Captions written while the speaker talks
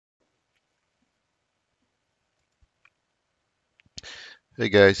Hey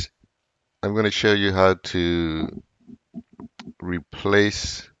guys, I'm going to show you how to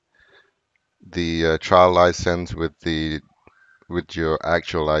replace the trial license with your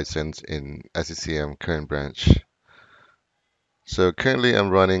actual license in SCCM current branch. So currently I'm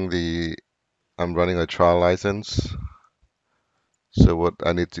running a trial license. So what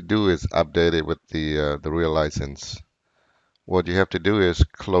I need to do is update it with the real license. What you have to do is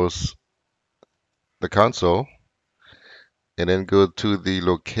close the console and then go to the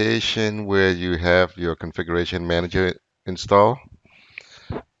location where you have your configuration manager installed.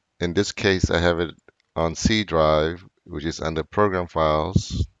 In this case, I have it on C drive, which is under Program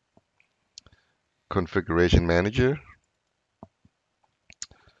Files, Configuration Manager.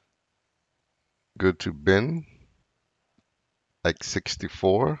 Go to bin, like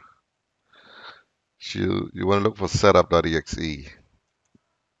 64. You want to look for setup.exe.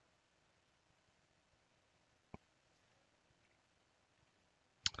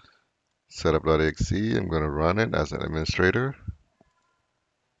 Setup.exe. I'm going to run it as an administrator.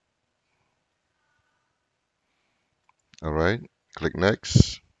 All right. Click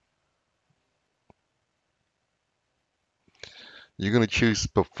Next. You're going to choose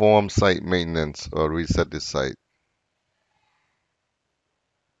Perform Site Maintenance or Reset this site.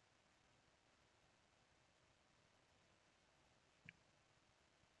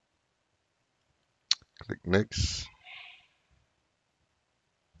 Click Next.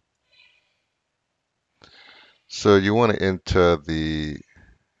 So you want to enter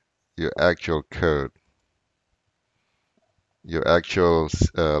your actual code, your actual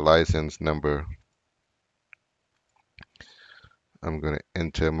license number. I'm going to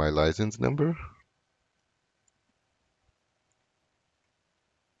enter my license number.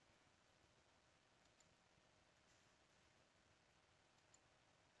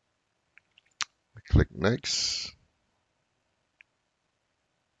 Click Next.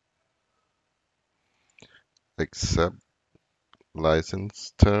 Accept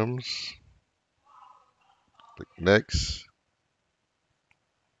license terms. Click Next.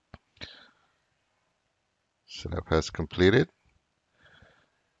 Setup has completed.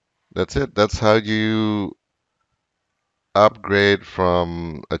 That's it. That's how you upgrade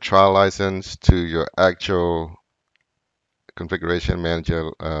from a trial license to your actual configuration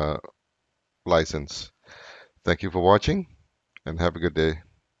manager license. Thank you for watching and have a good day.